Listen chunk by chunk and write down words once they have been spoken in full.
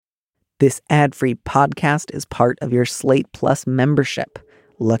This ad-free podcast is part of your Slate Plus membership.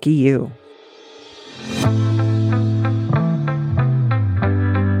 Lucky you.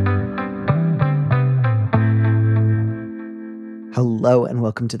 Hello and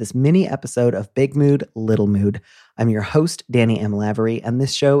welcome to this mini episode of Big Mood, Little Mood. I'm your host, Danny M. Lavery, and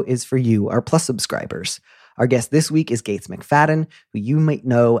this show is for you, our Plus subscribers. Our guest this week is Gates McFadden, who you might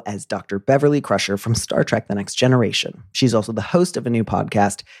know as Dr. Beverly Crusher from Star Trek: The Next Generation. She's also the host of a new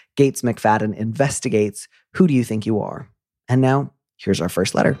podcast, Gates McFadden Investigates Who Do You Think You Are? And now, here's our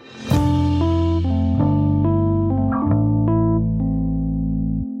first letter.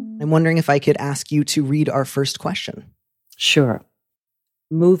 I'm wondering if I could ask you to read our first question. Sure.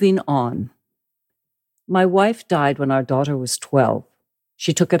 Moving on. My wife died when our daughter was 12.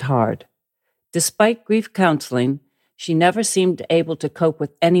 She took it hard. Despite grief counseling, she never seemed able to cope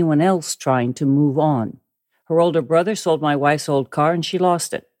with anyone else trying to move on. Her older brother sold my wife's old car and she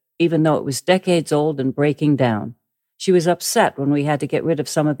lost it, even though it was decades old and breaking down. She was upset when we had to get rid of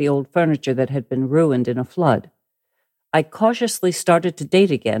some of the old furniture that had been ruined in a flood. I cautiously started to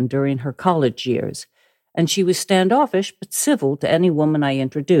date again during her college years, and she was standoffish but civil to any woman I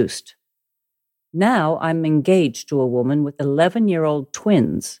introduced. Now I'm engaged to a woman with 11-year-old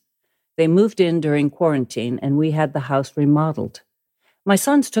twins. They moved in during quarantine, and we had the house remodeled. My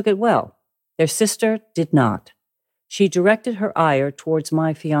sons took it well. Their sister did not. She directed her ire towards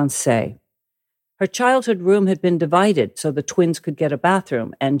my fiancé. Her childhood room had been divided so the twins could get a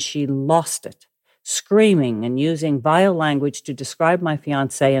bathroom, and she lost it, screaming and using vile language to describe my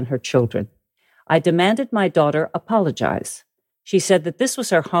fiancé and her children. I demanded my daughter apologize. She said that this was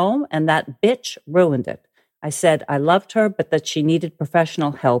her home and that bitch ruined it. I said I loved her, but that she needed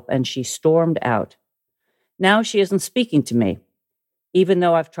professional help, and she stormed out. Now she isn't speaking to me, even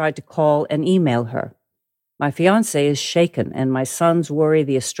though I've tried to call and email her. My fiancé is shaken, and my sons worry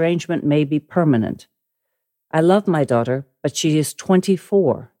the estrangement may be permanent. I love my daughter, but she is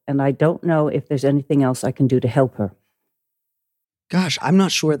 24, and I don't know if there's anything else I can do to help her. Gosh, I'm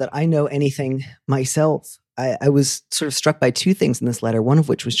not sure that I know anything myself. I was sort of struck by two things in this letter, one of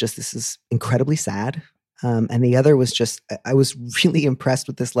which was just this is incredibly sad. And the other was just, I was really impressed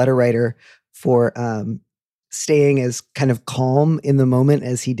with this letter writer for staying as kind of calm in the moment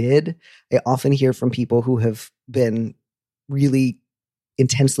as he did. I often hear from people who have been really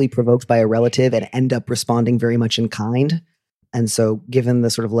intensely provoked by a relative and end up responding very much in kind. And so given the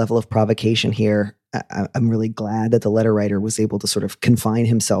sort of level of provocation here, I'm really glad that the letter writer was able to sort of confine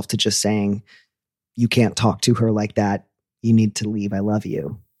himself to just saying, you can't talk to her like that. You need to leave. I love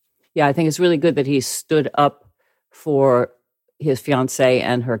you. Yeah, I think it's really good that he stood up for his fiancée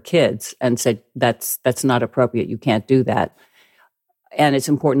and her kids and said, that's not appropriate. You can't do that. And it's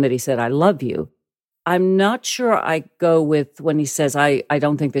important that he said, I love you. I'm not sure I go with when he says, I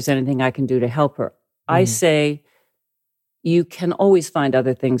don't think there's anything I can do to help her. I say, you can always find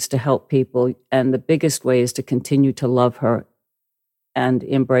other things to help people. And the biggest way is to continue to love her and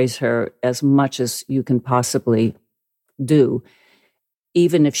embrace her as much as you can possibly do.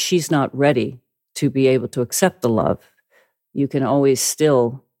 Even if she's not ready to be able to accept the love, you can always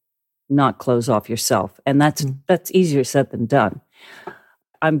still not close off yourself. And that's easier said than done.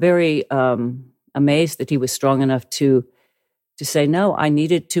 I'm very amazed that he was strong enough to say, no, I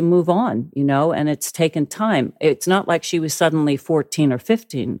needed to move on, and it's taken time. It's not like she was suddenly 14 or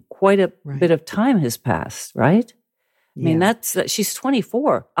 15. Quite a bit of time has passed, right? Yeah. I mean, she's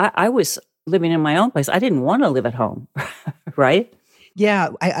 24. I was living in my own place. I didn't want to live at home, right? Yeah,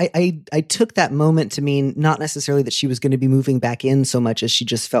 I took that moment to mean not necessarily that she was going to be moving back in so much as she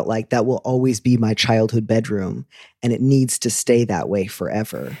just felt like that will always be my childhood bedroom and it needs to stay that way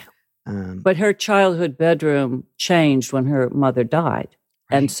forever. But her childhood bedroom changed when her mother died.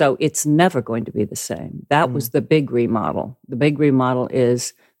 Right. And so it's never going to be the same. That was the big remodel. The big remodel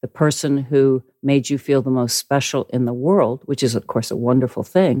is the person who made you feel the most special in the world, which is, of course, a wonderful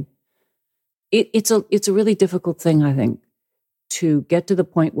thing. It's a really difficult thing, I think, to get to the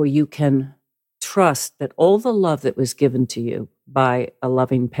point where you can trust that all the love that was given to you by a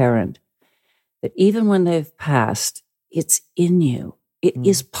loving parent, that even when they've passed, it's in you. It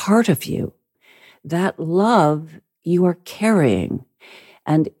is part of you. That love you are carrying.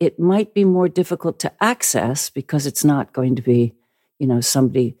 And it might be more difficult to access because it's not going to be,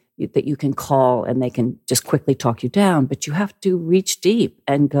 somebody that you can call and they can just quickly talk you down. But you have to reach deep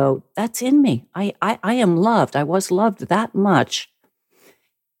and go, that's in me. I am loved. I was loved that much.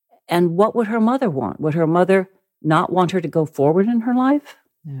 And what would her mother want? Would her mother not want her to go forward in her life?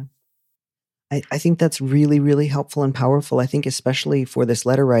 Yeah. I think that's really, really helpful and powerful. I think especially for this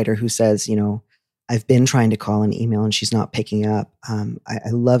letter writer who says, I've been trying to call and email and she's not picking up. I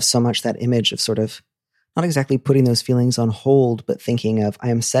love so much that image of sort of not exactly putting those feelings on hold, but thinking of, I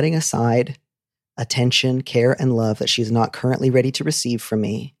am setting aside attention, care, and love that she's not currently ready to receive from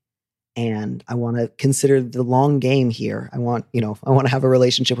me. And I want to consider the long game here. I want to have a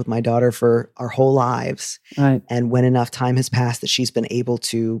relationship with my daughter for our whole lives. Right. And when enough time has passed that she's been able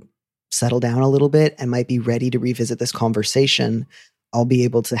to settle down a little bit and might be ready to revisit this conversation, I'll be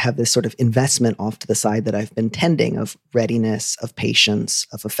able to have this sort of investment off to the side that I've been tending of readiness, of patience,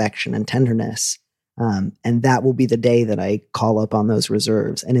 of affection and tenderness. And that will be the day that I call up on those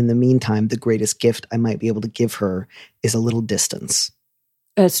reserves. And in the meantime, the greatest gift I might be able to give her is a little distance.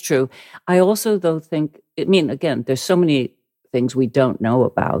 That's true. I also, though, think, again, there's so many things we don't know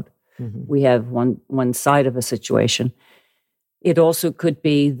about. Mm-hmm. We have one side of a situation. It also could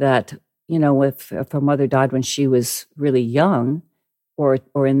be that, if her mother died when she was really young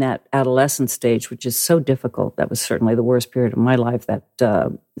or in that adolescent stage, which is so difficult. That was certainly the worst period of my life, that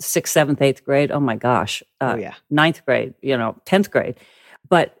 6th, 7th, 8th grade. Oh my gosh. 9th grade, 10th grade.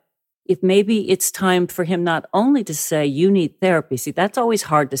 But if maybe it's time for him not only to say, you need therapy. See, that's always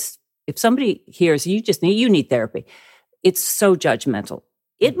hard if somebody hears, you need therapy. It's so judgmental.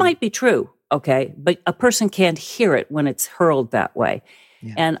 It might be true, okay, but a person can't hear it when it's hurled that way.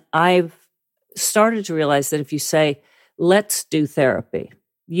 Yeah. And I've started to realize that if you say, let's do therapy,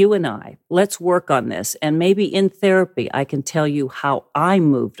 you and I, let's work on this. And maybe in therapy, I can tell you how I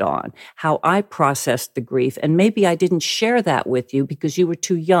moved on, how I processed the grief. And maybe I didn't share that with you because you were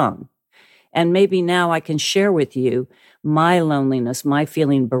too young. And maybe now I can share with you my loneliness, my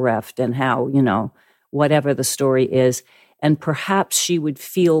feeling bereft, and how, whatever the story is. And perhaps she would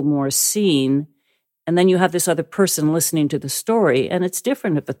feel more seen. And then you have this other person listening to the story. And it's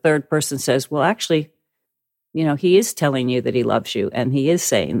different if a third person says, well, actually, he is telling you that he loves you and he is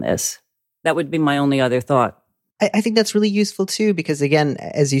saying this. That would be my only other thought. I think that's really useful too, because again,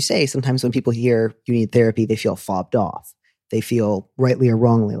 as you say, sometimes when people hear you need therapy, they feel fobbed off. They feel rightly or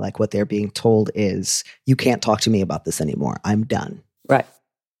wrongly like what they're being told is, you can't talk to me about this anymore. I'm done. Right.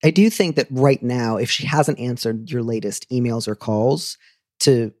 I do think that right now, if she hasn't answered your latest emails or calls,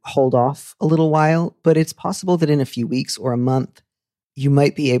 to hold off a little while, but it's possible that in a few weeks or a month, you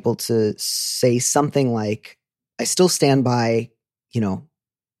might be able to say something like, I still stand by,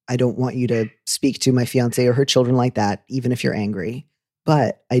 I don't want you to speak to my fiance or her children like that, even if you're angry.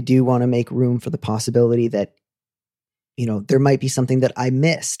 But I do want to make room for the possibility that, there might be something that I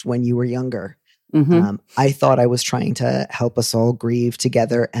missed when you were younger. Mm-hmm. I thought I was trying to help us all grieve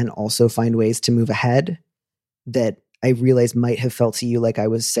together and also find ways to move ahead that I realized might have felt to you like I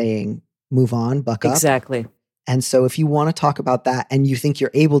was saying, move on, buck up. Exactly. And so if you want to talk about that and you think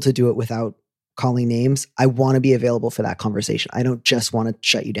you're able to do it without calling names, I want to be available for that conversation. I don't just want to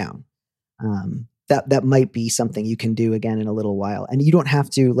shut you down. That might be something you can do again in a little while. And you don't have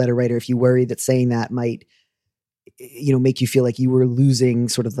to, letter writer, if you worry that saying that might make you feel like you were losing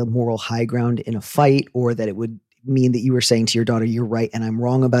sort of the moral high ground in a fight, or that it would mean that you were saying to your daughter, you're right and I'm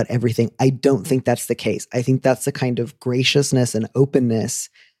wrong about everything. I don't think that's the case. I think that's the kind of graciousness and openness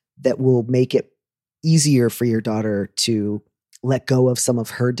that will make it easier for your daughter to let go of some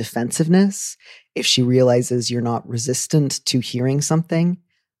of her defensiveness if she realizes you're not resistant to hearing something.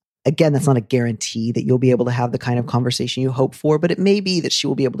 Again, that's not a guarantee that you'll be able to have the kind of conversation you hope for, but it may be that she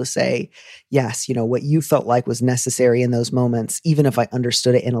will be able to say, yes, what you felt like was necessary in those moments, even if I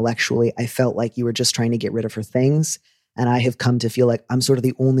understood it intellectually, I felt like you were just trying to get rid of her things. And I have come to feel like I'm sort of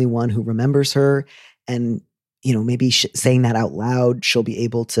the only one who remembers her. And, maybe saying that out loud, she'll be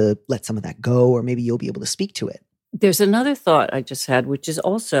able to let some of that go, or maybe you'll be able to speak to it. There's another thought I just had, which is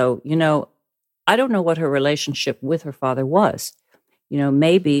also, I don't know what her relationship with her father was.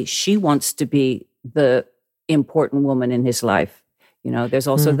 Maybe she wants to be the important woman in his life. There's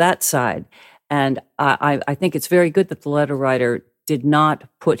also that side. And I think it's very good that the letter writer did not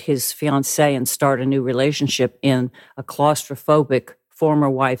put his fiancée and start a new relationship in a claustrophobic former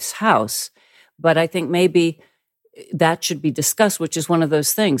wife's house. But I think maybe that should be discussed, which is one of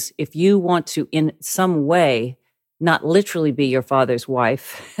those things. If you want to, in some way, not literally be your father's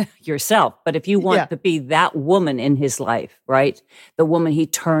wife yourself, but if you want to be that woman in his life, right? The woman he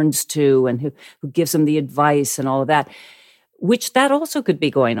turns to and who gives him the advice and all of that, which that also could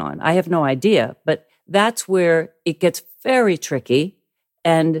be going on. I have no idea, but that's where it gets very tricky.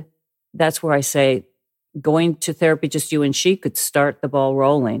 And that's where I say going to therapy, just you and she, could start the ball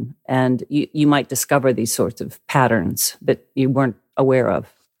rolling. And you might discover these sorts of patterns that you weren't aware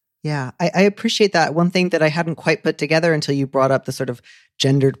of. Yeah, I appreciate that. One thing that I hadn't quite put together until you brought up the sort of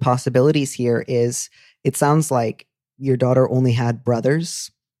gendered possibilities here is it sounds like your daughter only had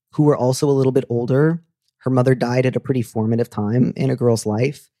brothers who were also a little bit older. Her mother died at a pretty formative time in a girl's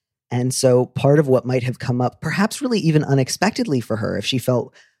life. And so part of what might have come up, perhaps really even unexpectedly for her, if she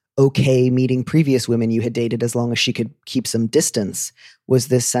felt okay meeting previous women you had dated as long as she could keep some distance, was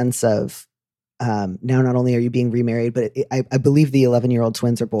this sense of, now not only are you being remarried, but I believe the 11-year-old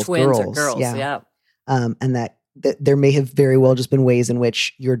twins are both girls. Twins are girls, yeah. And that there may have very well just been ways in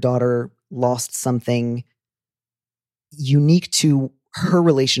which your daughter lost something unique to her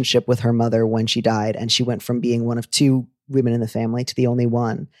relationship with her mother when she died, and she went from being one of two women in the family to the only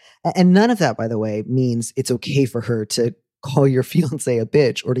one. And none of that, by the way, means it's okay for her to call your fiance a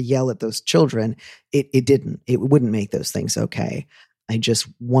bitch or to yell at those children. It didn't. It wouldn't make those things okay. I just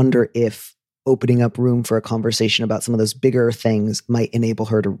wonder if opening up room for a conversation about some of those bigger things might enable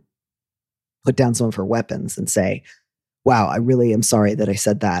her to put down some of her weapons and say, wow, I really am sorry that I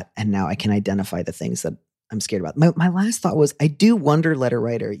said that. And now I can identify the things that I'm scared about. My last thought was, I do wonder, letter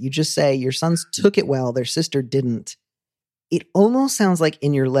writer, you just say your sons took it well, their sister didn't. It almost sounds like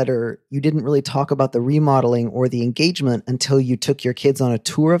in your letter, you didn't really talk about the remodeling or the engagement until you took your kids on a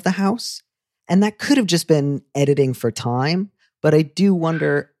tour of the house. And that could have just been editing for time. But I do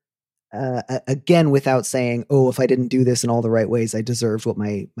wonder, again, without saying, oh, if I didn't do this in all the right ways, I deserved what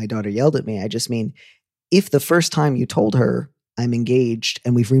my daughter yelled at me. I just mean, if the first time you told her I'm engaged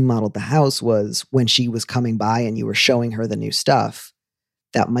and we've remodeled the house was when she was coming by and you were showing her the new stuff,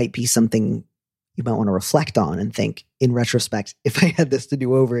 that might be something you might want to reflect on and think, in retrospect, if I had this to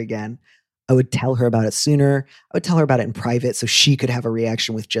do over again, I would tell her about it sooner. I would tell her about it in private so she could have a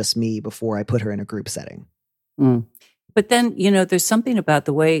reaction with just me before I put her in a group setting. Mm. But then, there's something about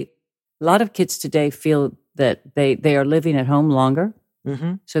the way a lot of kids today feel that they are living at home longer.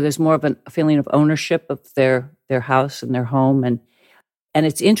 Mm-hmm. So there's more of a feeling of ownership of their house and their home. And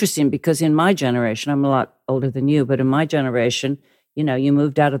it's interesting because in my generation, I'm a lot older than you, but in my generation, you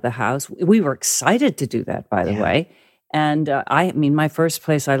moved out of the house. We were excited to do that, by the way. And my first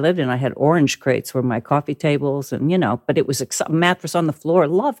place I lived in, I had orange crates where my coffee tables and, but it was a mattress on the floor.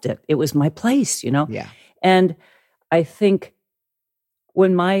 Loved it. It was my place, Yeah. And I think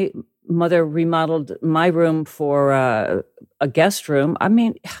when my mother remodeled my room for a guest room,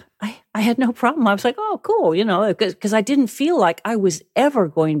 I had no problem. I was like, oh, cool, because I didn't feel like I was ever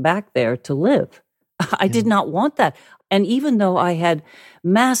going back there to live. I did not want that. And even though I had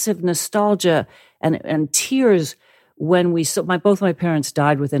massive nostalgia and tears when both my parents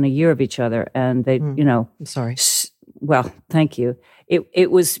died within a year of each other, and they, I'm sorry. Well, thank you.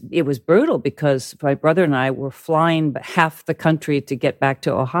 It was brutal because my brother and I were flying half the country to get back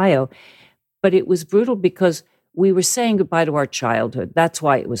to Ohio, but it was brutal because we were saying goodbye to our childhood. That's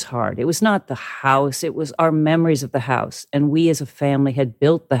why it was hard. It was not the house; it was our memories of the house, and we as a family had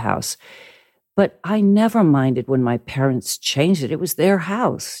built the house. But I never minded when my parents changed it. It was their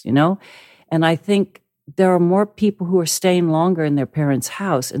house, And I think there are more people who are staying longer in their parents'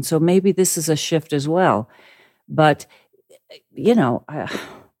 house. And so maybe this is a shift as well. But,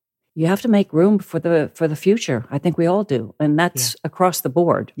 you have to make room for the future. I think we all do. And that's across the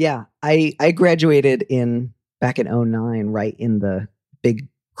board. Yeah. I graduated back in 2009, right in the big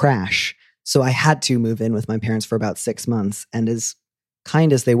crash. So I had to move in with my parents for about 6 months. And as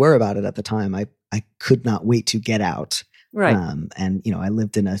kind as they were about it at the time, I could not wait to get out. Right. And, I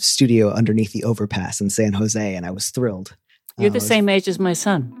lived in a studio underneath the overpass in San Jose, and I was thrilled. You're the same age as my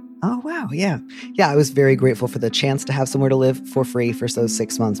son. Oh, wow. Yeah. Yeah, I was very grateful for the chance to have somewhere to live for free for those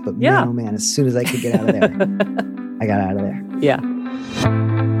 6 months. But man, oh man, as soon as I could get out of there, I got out of there. Yeah.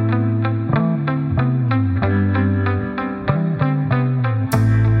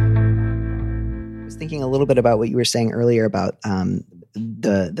 Thinking a little bit about what you were saying earlier about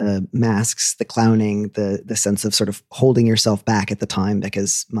the masks, the clowning, the sense of sort of holding yourself back at the time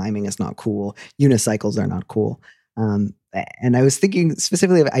because miming is not cool. Unicycles are not cool. And I was thinking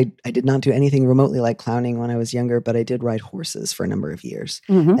specifically, I did not do anything remotely like clowning when I was younger, but I did ride horses for a number of years.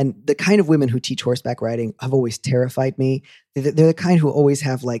 Mm-hmm. And the kind of women who teach horseback riding have always terrified me. They're the kind who always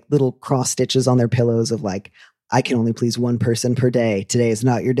have like little cross stitches on their pillows of like, I can only please one person per day. Today is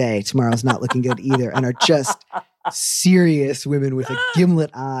not your day. Tomorrow's not looking good either. And are just serious women with a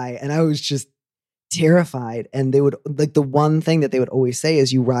gimlet eye. And I was just terrified. And they would like the one thing that they would always say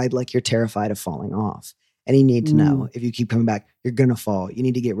is you ride like you're terrified of falling off. And you need to know if you keep coming back, you're going to fall. You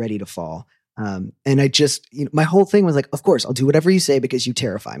need to get ready to fall. And I just, my whole thing was like, of course, I'll do whatever you say because you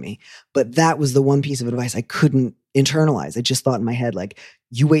terrify me. But that was the one piece of advice I couldn't internalize. I just thought in my head, like,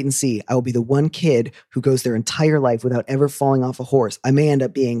 you wait and see. I will be the one kid who goes their entire life without ever falling off a horse. I may end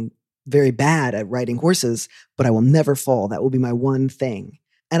up being very bad at riding horses, but I will never fall. That will be my one thing.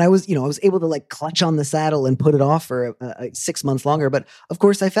 And I was able to like clutch on the saddle and put it off for 6 months longer. But of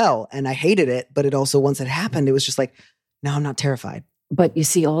course I fell and I hated it. But it also, once it happened, it was just like, now I'm not terrified. But you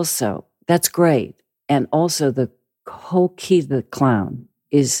see, also, that's great. And also the whole key to the clown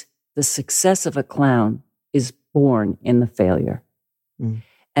is the success of a clown is born in the failure. Mm.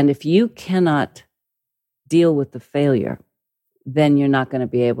 And if you cannot deal with the failure, then you're not going to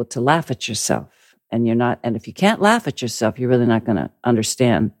be able to laugh at yourself. And if you can't laugh at yourself, you're really not going to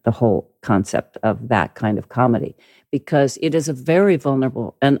understand the whole concept of that kind of comedy, because it is a very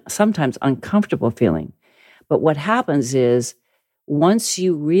vulnerable and sometimes uncomfortable feeling. But what happens is once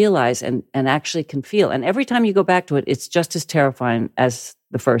you realize and actually can feel, and every time you go back to it, it's just as terrifying as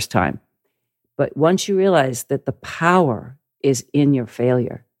the first time. But once you realize that the power is in your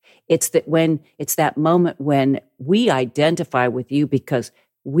failure, it's that moment when we identify with you, because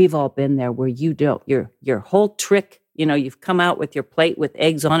we've all been there where you don't. Your whole trick, you've come out with your plate with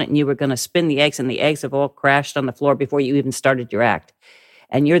eggs on it and you were going to spin the eggs and the eggs have all crashed on the floor before you even started your act.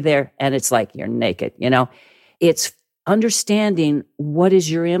 And you're there and it's like you're naked, It's understanding what is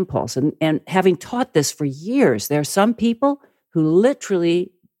your impulse. And having taught this for years, there are some people who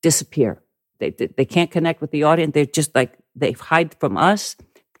literally disappear. They can't connect with the audience. They're just like, they hide from us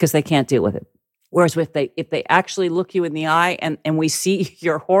because they can't deal with it. Whereas if they actually look you in the eye and we see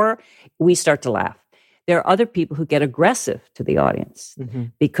your horror, we start to laugh. There are other people who get aggressive to the audience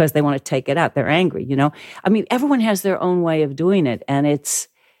because they want to take it out. They're angry, I mean, everyone has their own way of doing it. And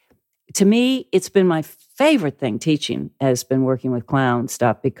to me, it's been my favorite thing teaching has been working with clown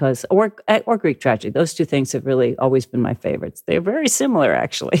stuff or Greek tragedy. Those two things have really always been my favorites. They're very similar,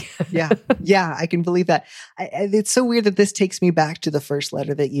 actually. Yeah, I can believe that. It's so weird that this takes me back to the first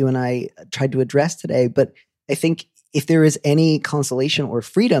letter that you and I tried to address today. But I think if there is any consolation or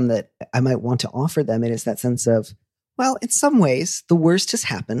freedom that I might want to offer them, it is that sense of, well, in some ways, the worst has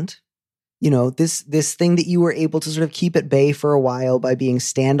happened. This thing that you were able to sort of keep at bay for a while by being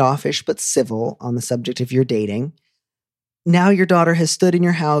standoffish but civil on the subject of your dating. Now your daughter has stood in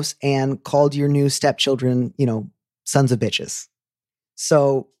your house and called your new stepchildren, sons of bitches.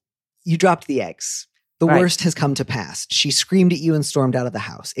 So you dropped the eggs. The worst has come to pass. She screamed at you and stormed out of the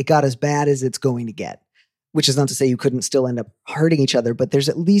house. It got as bad as it's going to get, which is not to say you couldn't still end up hurting each other, but there's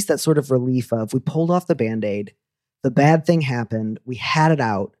at least that sort of relief of, we pulled off the Band-Aid. The bad thing happened. We had it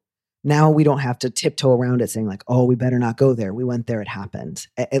out. Now we don't have to tiptoe around it saying like, oh, we better not go there. We went there, it happened.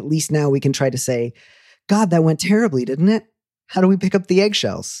 At least now we can try to say, God, that went terribly, didn't it? How do we pick up the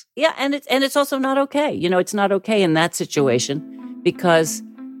eggshells? Yeah, and it's also not okay. It's not okay in that situation because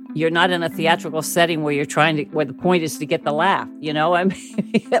you're not in a theatrical setting where where the point is to get the laugh, I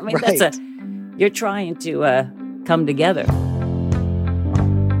mean right. You're trying to come together.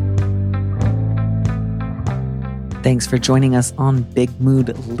 Thanks for joining us on Big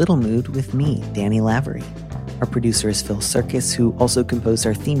Mood, Little Mood with me, Danny Lavery. Our producer is Phil Serkis, who also composed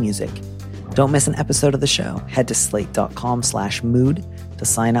our theme music. Don't miss an episode of the show. Head to slate.com/mood to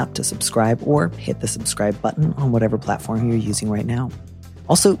sign up, to subscribe, or hit the subscribe button on whatever platform you're using right now.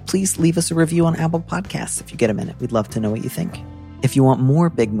 Also, please leave us a review on Apple Podcasts if you get a minute. We'd love to know what you think. If you want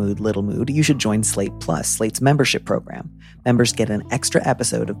more Big Mood, Little Mood, you should join Slate Plus, Slate's membership program. Members get an extra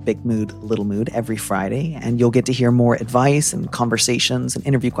episode of Big Mood, Little Mood every Friday, and you'll get to hear more advice and conversations and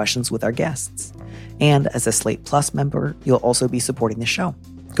interview questions with our guests. And as a Slate Plus member, you'll also be supporting the show.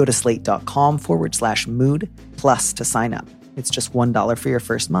 Go to slate.com/mood plus to sign up. It's just $1 for your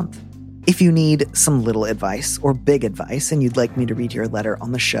first month. If you need some little advice or big advice and you'd like me to read your letter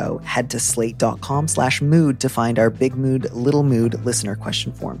on the show, head to slate.com/mood to find our Big Mood, Little Mood listener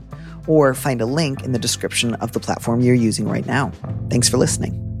question form, or find a link in the description of the platform you're using right now. Thanks for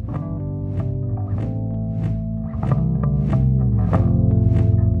listening.